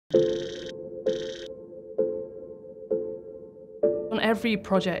On every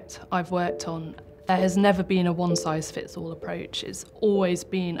project I've worked on, there has never been a one-size-fits-all approach. It's always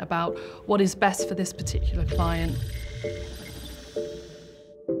been about what is best for this particular client.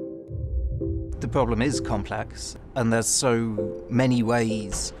 The problem is complex, and there's so many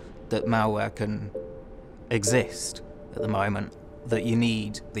ways that malware can exist at the moment that you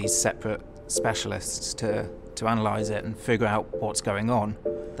need these separate specialists to analyse it and figure out what's going on.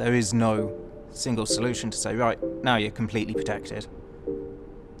 There is no single solution to say, right, now you're completely protected.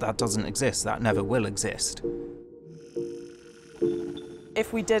 That doesn't exist, that never will exist.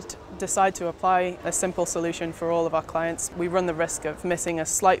 If we did decide to apply a simple solution for all of our clients, we run the risk of missing a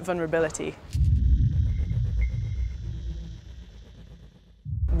slight vulnerability.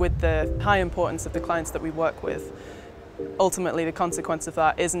 With the high importance of the clients that we work with, ultimately the consequence of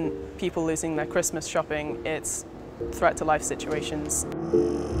that isn't people losing their Christmas shopping, it's threat to life situations.